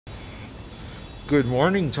Good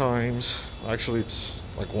morning times. Actually, it's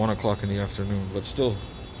like 1 o'clock in the afternoon, but still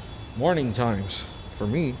morning times for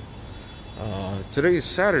me. Today is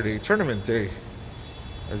Saturday, tournament day.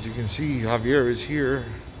 As you can see, Javier is here.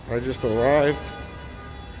 I just arrived.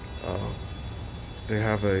 They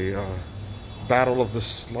have a battle of the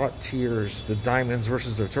slot tiers, the diamonds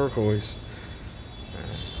versus the turquoise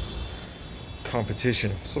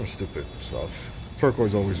competition. Some stupid stuff.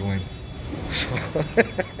 Turquoise always win.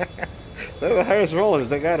 They're the highest rollers,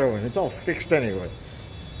 they gotta win. It's all fixed anyway.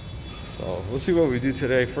 So we'll see what we do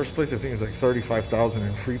today. First place I think is like 35,000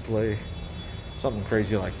 in free play, something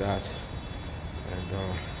crazy like that. And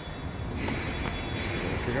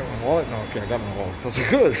I forgot my wallet. No, okay, I got my wallet. Those are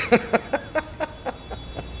good.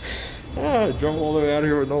 I drove all the way out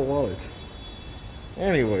here with no wallet.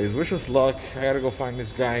 Anyways, wish us luck. I gotta go find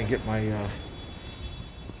this guy and get my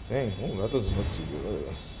dang, oh, that doesn't look too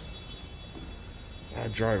good.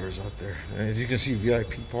 Drivers out there, and as you can see,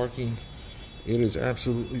 VIP parking. It is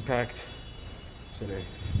absolutely packed today,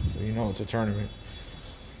 so you know it's a tournament.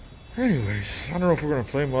 Anyways, I don't know if we're gonna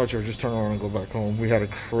play much or just turn around and go back home. We had a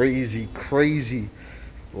crazy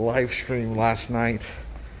live stream last night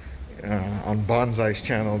on Bonsai's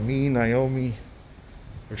channel. Me, Naomi,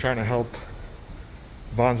 we're trying to help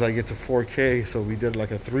Bonsai get to 4K, so we did like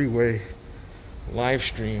a 3-way live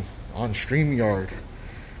stream on StreamYard.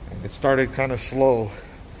 It started kind of slow,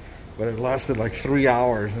 but it lasted like 3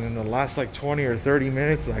 hours, and in the last like 20 or 30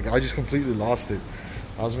 minutes, like I just completely lost it.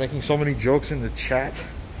 I was making so many jokes in the chat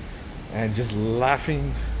and just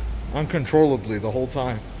laughing uncontrollably the whole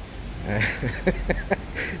time.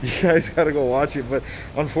 You guys gotta go watch it, but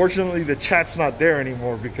unfortunately the chat's not there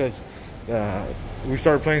anymore because we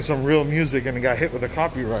started playing some real music and it got hit with a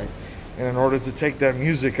copyright, and in order to take that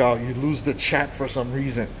music out, you lose the chat for some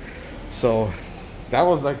reason. So that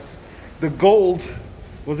was like, the gold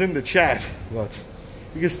was in the chat, but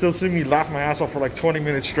you can still see me laugh my ass off for like 20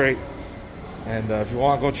 minutes straight. And if you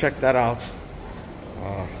want to go check that out,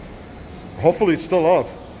 hopefully it's still up.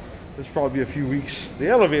 There's probably a few weeks. The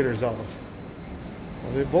elevator's out.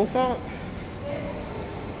 Are they both out?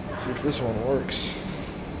 Let's see if this one works.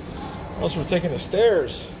 Unless we're taking the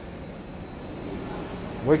stairs.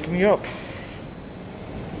 Wake me up.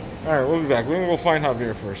 All right, we'll be back. We're gonna go find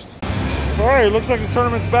Javier first. All right, looks like the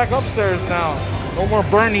tournament's back upstairs now. No more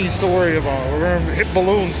Bernies to worry about. We're gonna hit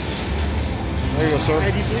balloons. There you go, sir.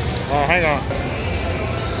 ID, please. Hang on.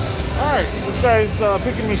 All right, this guy's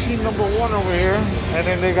picking machine number 1 over here, and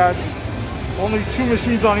then they got only 2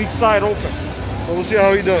 machines on each side open. So we'll see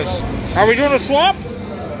how he does. Are we doing a swap?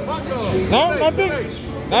 No, nothing.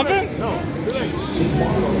 Nothing. No.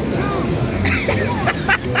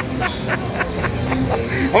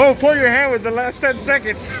 I'm gonna pull your hand with the last 10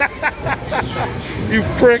 seconds. You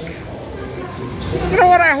prick. You know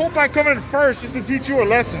what? I hope I come in first just to teach you a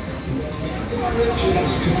lesson.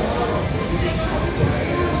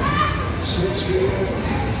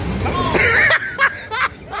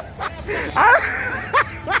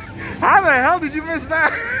 How the hell did you miss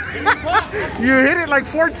that? You hit it like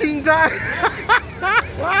 14 times.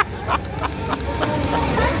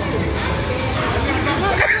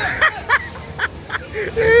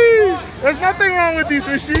 There's nothing wrong with these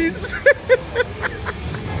machines.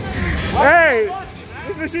 Hey,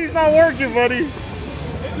 this machine's not working, buddy. Look,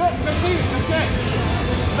 that's it.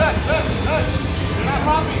 Look. You're not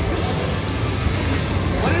popping.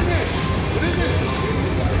 What is it?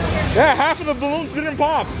 Yeah, half of the balloons didn't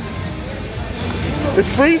pop. It's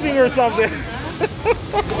freezing or something.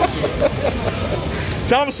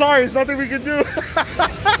 Tell him sorry, there's nothing we can do.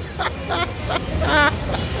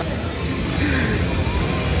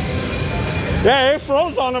 Yeah, it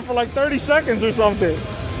froze on him for like 30 seconds or something.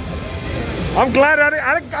 I'm glad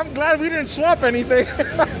I'm glad we didn't swap anything.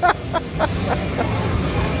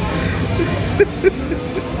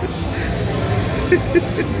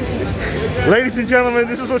 Ladies and gentlemen,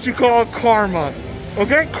 this is what you call karma.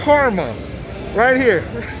 Okay? Karma. Right here.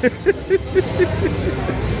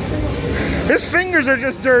 His fingers are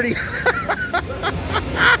just dirty.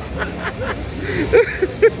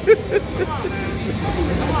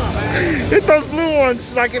 Hit those blue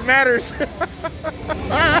ones like it matters.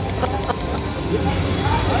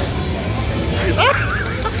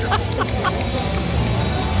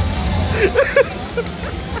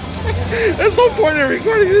 There's no point in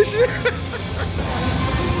recording this shit.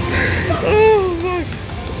 Oh my.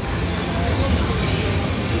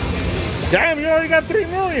 Damn, you already got 3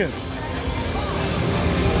 million.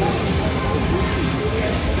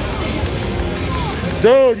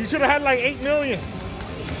 Dude, you should have had like 8 million.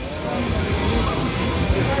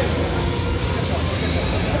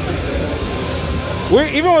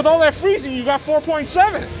 Even with all that freezing, you got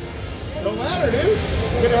 4.7. Don't matter, dude. You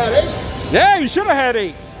could have had 8. Yeah, you should have had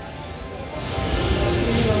 8.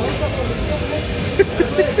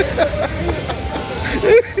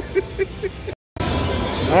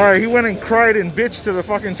 Alright, he went and cried and bitched to the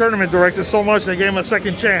fucking tournament director so much they gave him a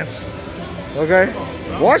second chance. Okay?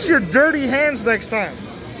 Wash your dirty hands next time.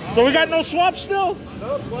 So we got no swaps still?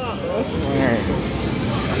 No swap. Alright.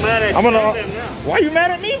 I'm mad at why are you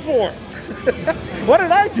mad at me for? What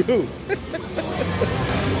did I do?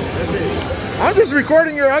 I'm just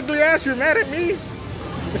recording your ugly ass. You're mad at me?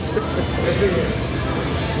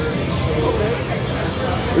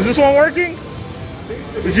 Is this one working?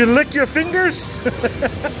 Did you lick your fingers?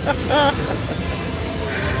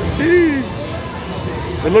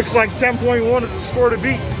 It looks like 10.1 is the score to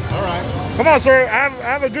beat. All right. Come on, sir. I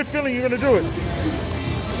have a good feeling you're going to do it.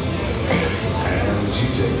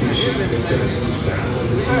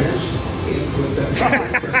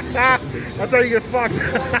 That's how you get fucked.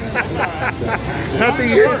 Nothing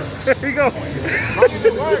hits. There you go.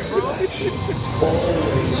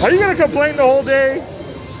 Are you going to complain the whole day?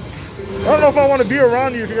 I don't know if I want to be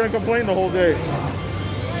around you if you're going to complain the whole day.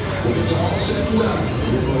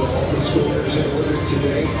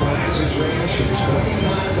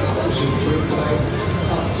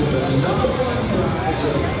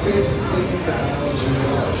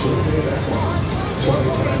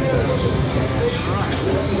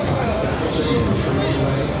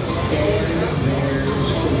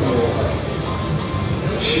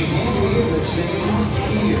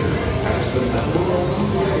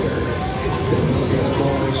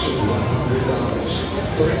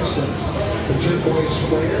 For instance, the turquoise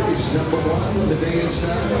player is number 1 on the day is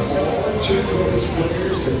done. All turquoise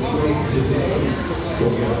players that played today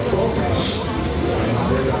will get a bonus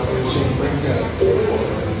 $100 in breakout. Or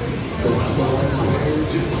the number 1 player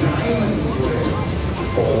is a diamond player.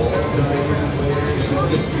 All diamond players that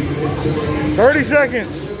defeated today. 30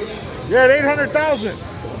 seconds. You're at 800,000.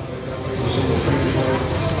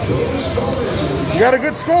 You got a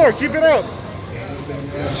good score. Keep it up.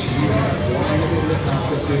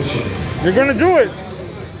 You're gonna do it.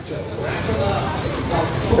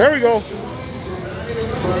 There we go.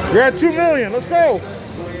 You're at 2 million. Let's go.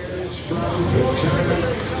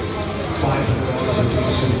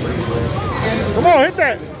 Come on, hit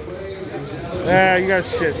that. Yeah, you got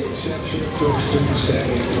shit.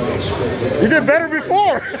 You did better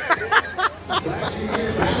before.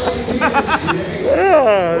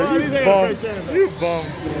 Oh, you bum. You bum.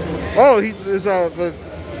 Oh, he is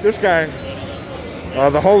this guy.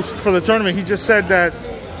 The host for the tournament, he just said that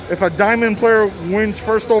if a diamond player wins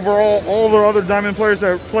first overall, all the other diamond players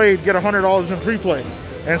that played get $100 in free play.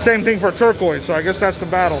 And same thing for turquoise, so I guess that's the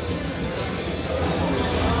battle.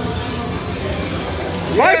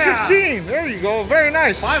 515, there you go, very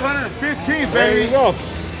nice. 515, baby. There you go.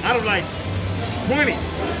 Out of like 20.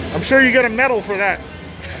 I'm sure you get a medal for that.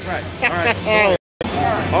 Right, all right.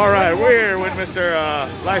 All right, we're here with Mr.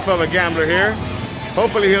 Life of a Gambler here.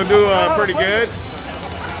 Hopefully he'll do pretty good.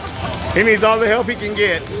 He needs all the help he can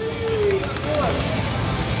get.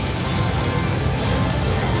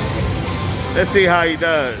 Let's see how he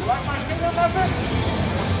does. Like my finger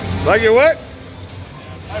method? Like your what?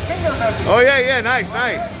 My finger method. Oh yeah, nice.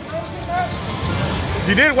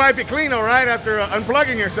 You did wipe it clean, all right, after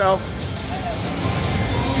unplugging yourself.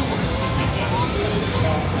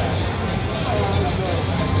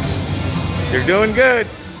 You're doing good.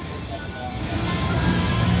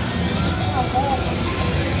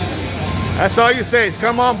 That's all you say is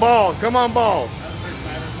come on balls, come on balls.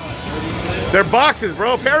 They're boxes,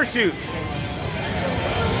 bro, parachutes.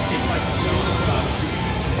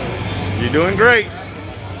 You're doing great.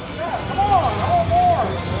 Come on, more.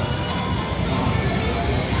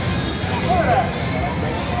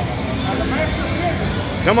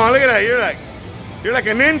 Come on, look at that. You're like a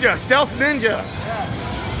ninja, stealth ninja.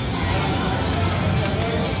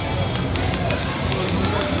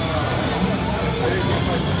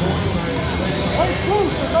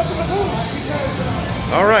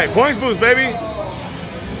 All right, points boost, baby.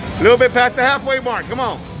 A little bit past the halfway mark. Come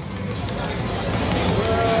on.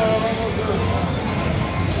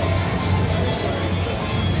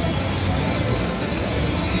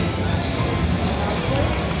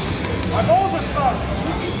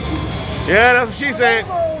 Yeah, that's what she said.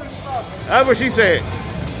 That's what she said.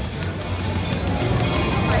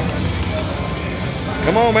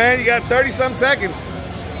 Come on, man. You got 30-some seconds.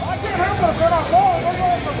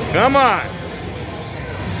 Come on.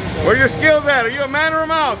 Where are your skills at? Are you a man or a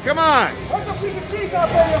mouse? Come on. There's a piece of cheese out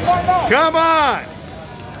there, you'll find out. Come on.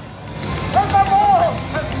 Where's my ball?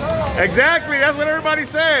 Exactly. That's what everybody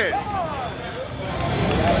says.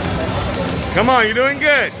 Come on, you're doing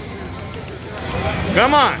good.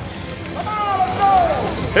 Come on.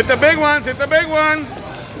 Hit the big ones, hit the big ones.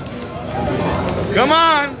 Come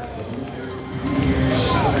on.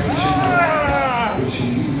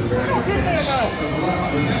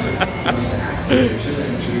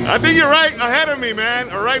 I think you're right ahead of me,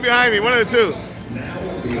 man, or right behind me, one of the two.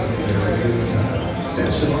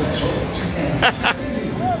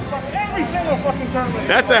 Every single fucking tournament.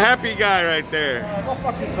 That's a happy guy right there. Go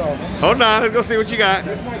fuck yourself. Hold on, let's go see what you got.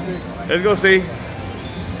 Let's go see.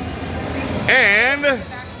 And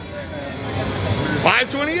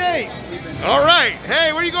 528. All right.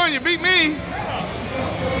 Hey, where you going? You beat me.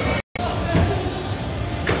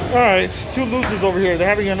 All right, two losers over here. They're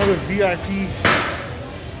having another VIP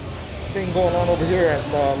thing going on over here at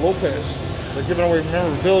Lopez. They're giving away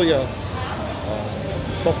memorabilia,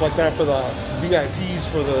 stuff like that for the VIPs,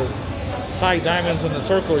 for the high diamonds and the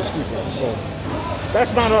turquoise people. So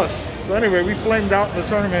that's not us. So anyway, we flamed out the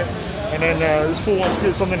tournament, and then this fool wants to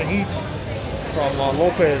get something to eat from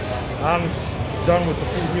Lopez. I'm done with the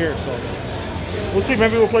food here, so we'll see.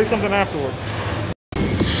 Maybe we'll play something afterwards.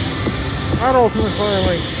 I don't know if we're going to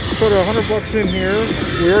like put $100 in here.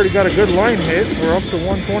 We already got a good line hit. We're up to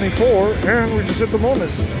 124, and we just hit the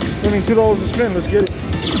bonus. Winning $2 to spin. Let's get it.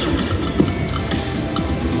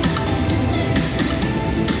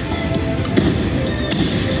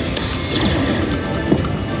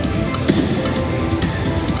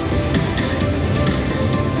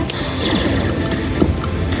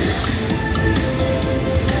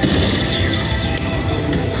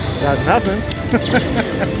 Got nothing.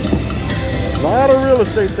 A lot of real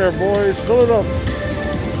estate there, boys. Fill it up.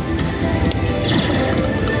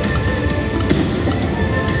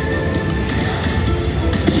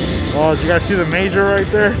 Oh, did you guys see the major right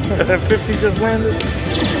there? That 50 just landed.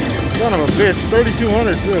 Son of a bitch.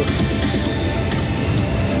 3,200 too.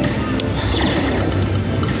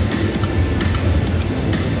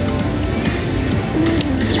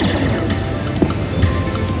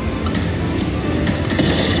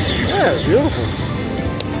 Yeah, beautiful.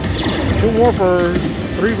 Two more for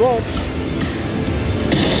 $3.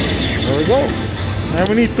 There we go. And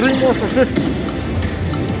we need three more for 50.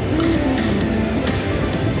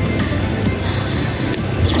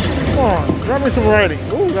 Come on, drop me some writing.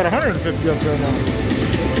 Ooh, we got 150 up there now.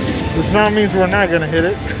 Which now means we're not gonna hit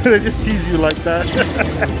it. They just tease you like that.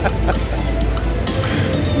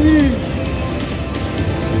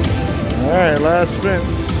 Alright, last spin.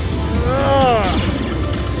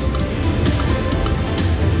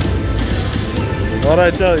 What'd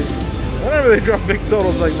I tell you? Whenever they drop big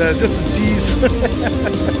totals like that, just a tease.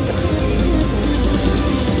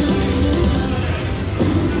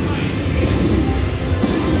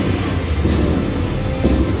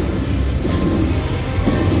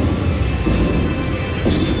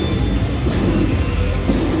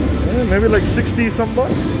 Yeah, maybe like 60 some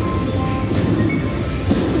bucks.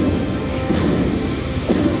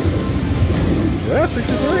 Yeah,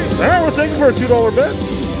 63. Alright, we'll take it for a $2 bet.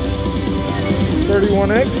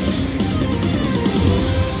 31X.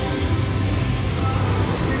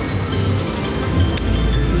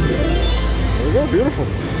 There we go, beautiful.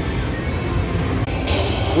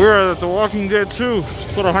 We're at the Walking Dead 2.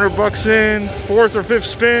 Put $100 in, fourth or fifth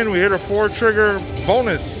spin. We hit a 4 trigger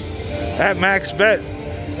bonus at max bet.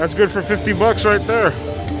 That's good for $50 right there.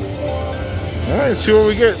 All right, let's see what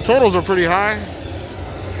we get. Totals are pretty high.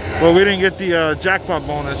 Well, we didn't get the jackpot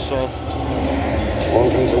bonus, so.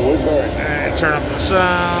 Welcome to Woodbury. And turn up the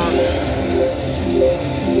sound.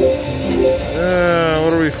 What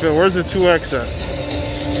do we feel? Where's the 2X at?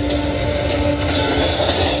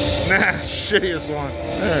 Nah, shittiest one.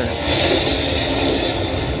 Alright.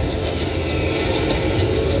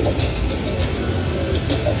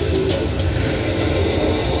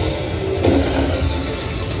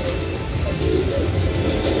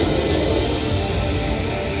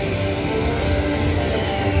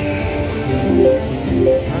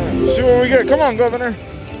 See what we get. Come on, Governor.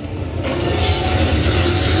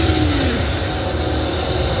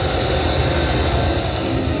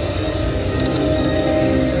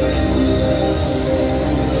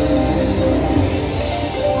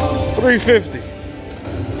 $350.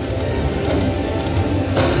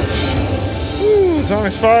 Ooh,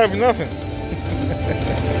 times 5, nothing.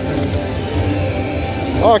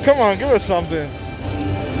 Oh, come on, give us something.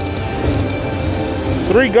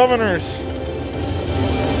 3 governors.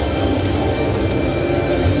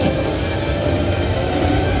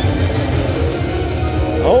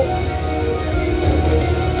 Oh.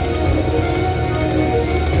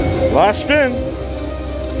 Last spin.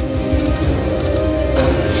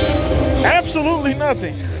 Absolutely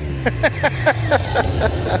nothing.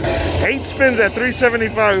 8 spins at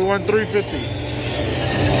 375. We won 350.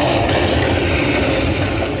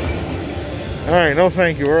 All right, no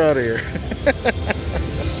thank you. We're out of here.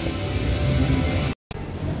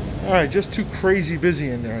 All right, just too crazy busy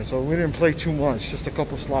in there, so we didn't play too much. Just a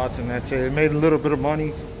couple slots, and that's it. It made a little bit of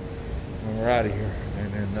money, and we're out of here.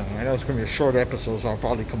 And then I know it's gonna be a short episode, so I'll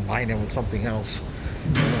probably combine it with something else.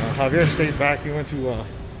 And, Javier stayed back. He went to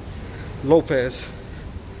Lopez,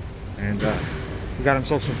 and he got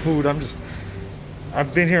himself some food.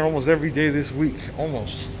 I've been here almost every day this week,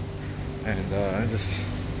 almost, and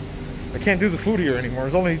I can't do the food here anymore.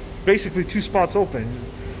 There's only basically 2 spots open.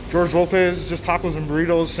 George Lopez, just tacos and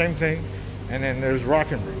burritos, same thing. And then there's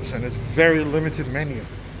Rock and Brews, and it's very limited menu.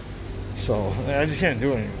 So I just can't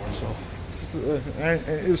do it anymore. So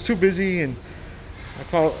it was too busy, and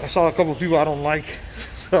I saw a couple of people I don't like.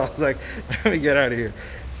 So I was like, let me get out of here.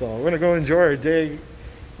 So we're gonna go enjoy our day.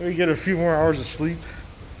 Maybe get a few more hours of sleep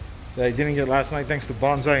that I didn't get last night, thanks to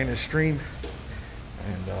Bonsai and his stream.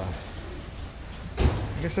 And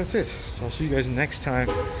I guess that's it. So I'll see you guys next time.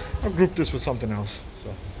 I'll group this with something else.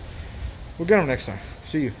 So we'll get them next time.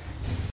 See you.